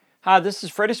Hi, this is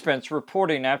Freddie Spencer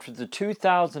reporting after the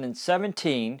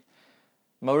 2017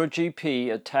 MotoGP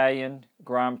Italian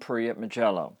Grand Prix at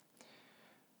Mugello.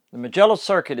 The Mugello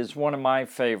circuit is one of my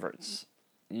favorites.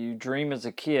 You dream as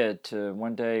a kid to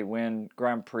one day win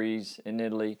Grand Prix in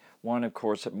Italy, one of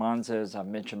course at Monza as I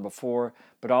mentioned before,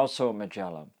 but also at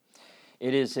Mugello.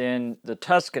 It is in the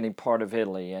Tuscany part of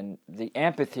Italy, and the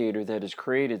amphitheater that is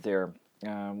created there,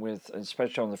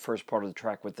 especially on the first part of the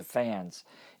track with the fans,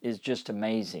 is just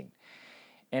amazing.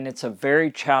 And it's a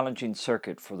very challenging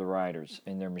circuit for the riders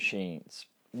and their machines.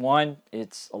 One,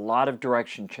 it's a lot of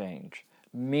direction change,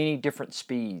 many different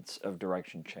speeds of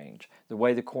direction change, the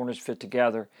way the corners fit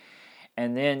together,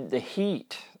 and then the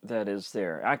heat that is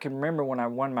there. I can remember when I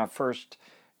won my first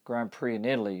Grand Prix in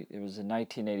Italy. It was in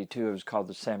 1982. It was called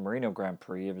the San Marino Grand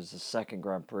Prix. It was the second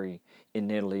Grand Prix in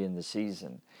Italy in the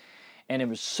season. And it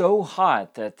was so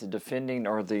hot that the defending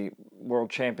or the world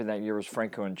champion that year was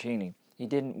Franco Ancini. He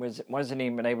wasn't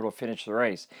even able to finish the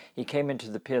race. He came into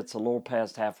the pits a little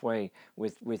past halfway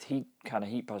with heat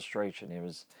frustration. It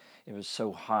was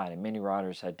so hot, and many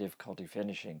riders had difficulty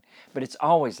finishing. But it's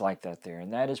always like that there,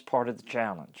 and that is part of the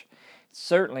challenge. It's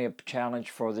certainly a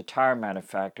challenge for the tire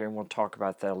manufacturer, and we'll talk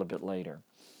about that a little bit later.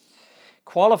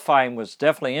 Qualifying was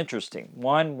definitely interesting.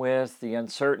 One, with the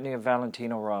uncertainty of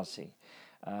Valentino Rossi.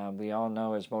 We all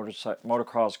know his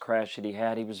motocross crash that he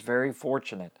had. He was very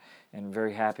fortunate and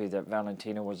very happy that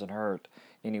Valentino wasn't hurt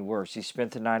any worse. He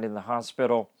spent the night in the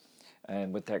hospital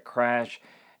and with that crash,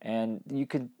 and you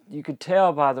could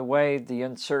tell by the way the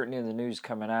uncertainty of the news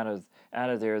coming out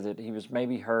of there that he was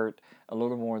maybe hurt a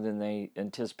little more than they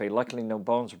anticipated. Luckily, no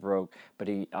bones were broke, but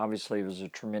he obviously was a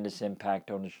tremendous impact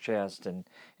on his chest, and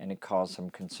it caused some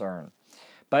concern.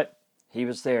 But he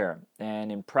was there,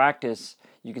 and in practice,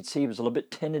 you could see he was a little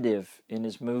bit tentative in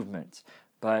his movements,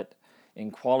 but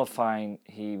in qualifying,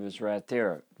 he was right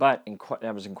there. But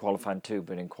that was in qualifying 2.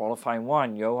 But in qualifying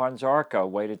 1, Johann Zarco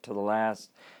waited till the last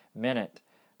minute,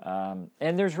 and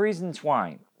there's reasons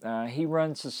why. He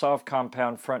runs the soft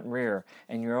compound front and rear,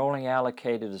 and you're only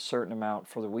allocated a certain amount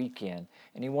for the weekend,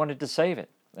 and he wanted to save it,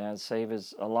 save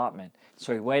his allotment.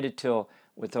 So he waited till,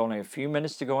 with only a few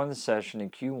minutes to go in the session in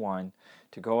Q1,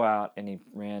 to go out, and he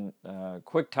ran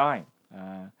quick time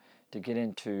to get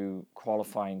into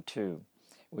qualifying 2,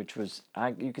 which was,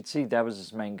 you could see that was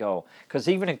his main goal. Because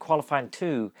even in qualifying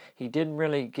 2, he didn't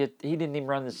even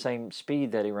run the same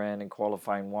speed that he ran in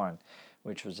qualifying 1,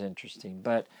 which was interesting.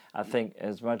 But I think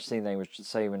as much as anything was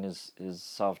saving his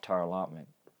soft tire allotment.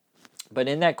 But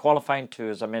in that qualifying 2,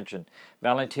 as I mentioned,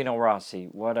 Valentino Rossi,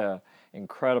 what a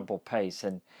incredible pace.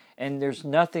 And there's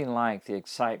nothing like the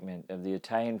excitement of the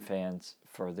Italian fans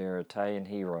for their Italian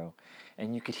hero.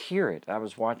 And you could hear it. I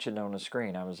was watching on the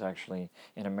screen. I was actually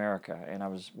in America, and I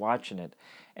was watching it.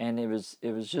 And it was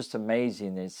just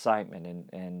amazing, the excitement,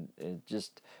 and it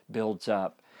just builds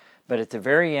up. But at the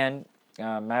very end,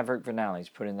 Maverick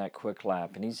Vinales put in that quick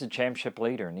lap, and he's the championship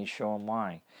leader, and he's showing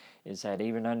why. Is that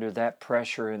even under that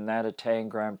pressure in that Italian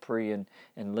Grand Prix and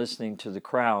listening to the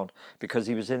crowd, because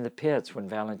he was in the pits when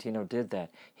Valentino did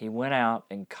that, he went out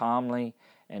and calmly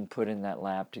and put in that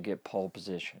lap to get pole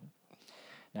position.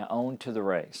 Now on to the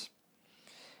race.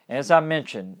 As I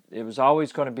mentioned, it was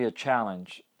always going to be a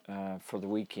challenge for the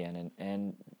weekend,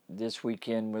 and this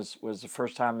weekend was the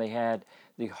first time they had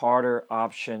the harder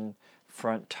option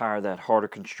front tire, that harder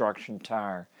construction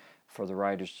tire for the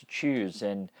riders to choose.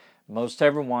 And most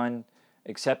everyone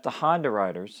except the Honda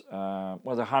riders,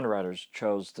 the Honda riders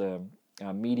chose the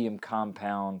medium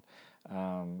compound,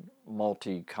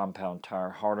 multi-compound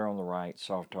tire, harder on the right,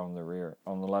 softer on the rear,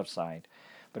 on the left side.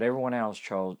 But everyone else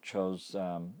chose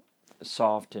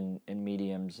soft and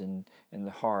mediums and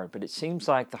the hard. But it seems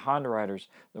like the Honda riders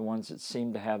are the ones that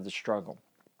seem to have the struggle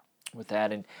with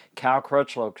that. And Cal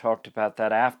Crutchlow talked about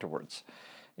that afterwards,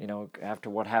 after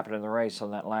what happened in the race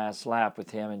on that last lap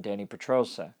with him and Danny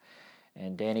Petrosa.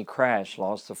 And Danny crashed,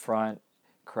 lost the front,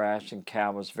 crashed, and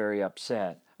Cal was very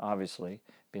upset, obviously,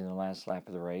 being the last lap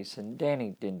of the race. And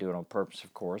Danny didn't do it on purpose,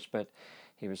 of course, but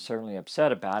he was certainly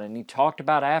upset about it. And he talked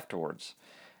about afterwards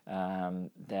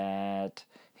that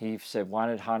he said, why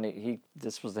did Honda,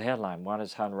 this was the headline, why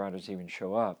does Honda riders even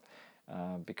show up?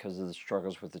 Because of the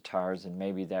struggles with the tires, and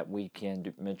maybe that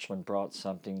weekend Michelin brought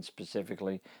something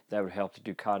specifically that would help the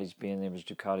Ducatis, being it was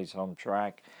Ducati's home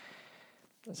track.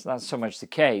 That's not so much the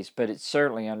case, but it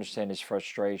certainly understands his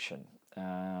frustration.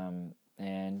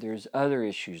 And there's other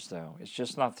issues, though. It's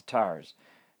just not the tires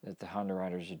that the Honda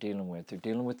riders are dealing with. They're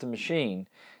dealing with the machine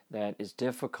that is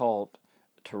difficult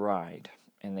to ride,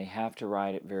 and they have to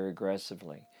ride it very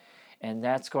aggressively. And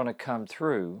that's going to come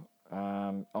through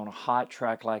on a hot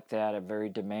track like that, a very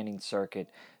demanding circuit.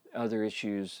 Other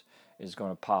issues is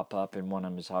going to pop up, and one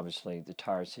of them is obviously the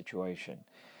tire situation.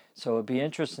 So it'll be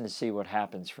interesting to see what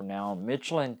happens from now on.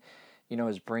 Michelin,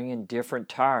 is bringing different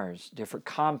tires, different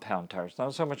compound tires,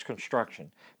 not so much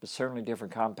construction, but certainly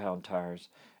different compound tires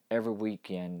every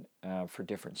weekend for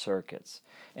different circuits.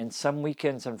 And some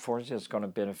weekends, unfortunately, it's going to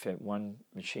benefit one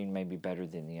machine maybe better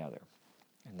than the other.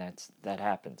 And that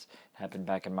happens. It happened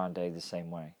back in my day the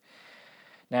same way.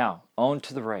 Now, on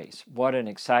to the race. What an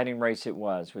exciting race it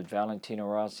was, with Valentino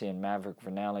Rossi and Maverick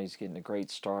Vinales getting a great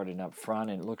start and up front.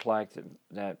 And it looked like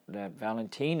that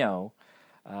Valentino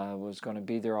was going to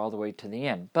be there all the way to the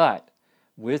end. But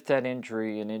with that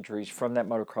injury and injuries from that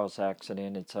motocross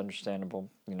accident, it's understandable,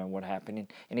 what happened.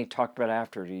 And he talked about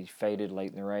after he faded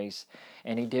late in the race.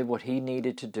 And he did what he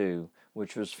needed to do,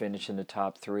 which was finish in the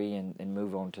top three and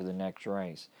move on to the next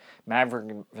race.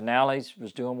 Maverick Vinales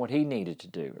was doing what he needed to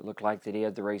do. It looked like that he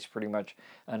had the race pretty much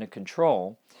under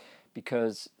control,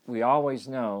 because we always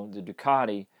know the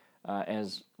Ducati,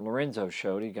 as Lorenzo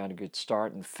showed, he got a good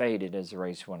start and faded as the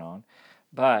race went on.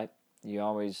 But you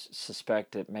always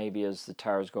suspect that maybe as the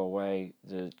tires go away,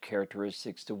 the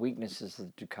characteristics, the weaknesses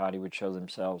of the Ducati would show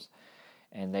themselves,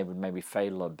 and they would maybe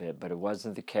fade a little bit. But it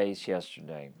wasn't the case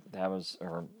yesterday.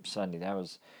 Or Sunday. That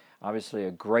was obviously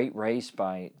a great race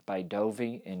by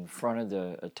Dovi in front of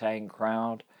the Italian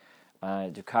crowd.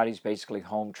 Ducati's basically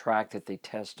home track that they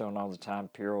test on all the time.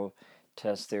 Pirro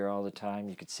tests there all the time.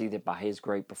 You could see that by his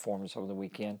great performance over the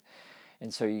weekend.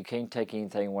 And so you can't take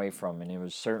anything away from it. And it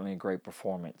was certainly a great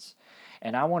performance.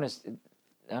 And I don't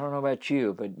know about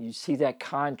you, but you see that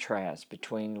contrast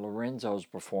between Lorenzo's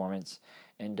performance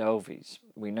and Dovi's.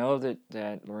 We know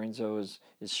that Lorenzo is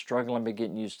struggling by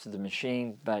getting used to the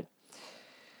machine, but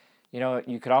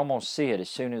you could almost see it as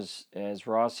soon as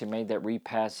Rossi made that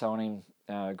repass on him,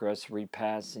 aggressive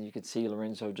repass, and you could see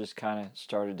Lorenzo just kind of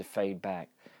started to fade back.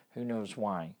 Who knows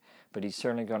why? But he's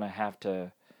certainly going to have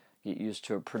to get used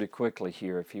to it pretty quickly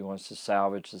here if he wants to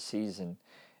salvage the season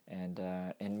and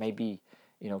maybe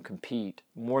compete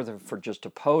more than for just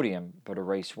a podium, but a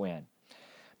race win.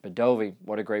 But Dovi,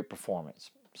 what a great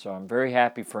performance. So I'm very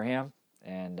happy for him,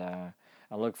 and I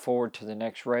look forward to the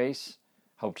next race.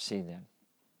 Hope to see you then.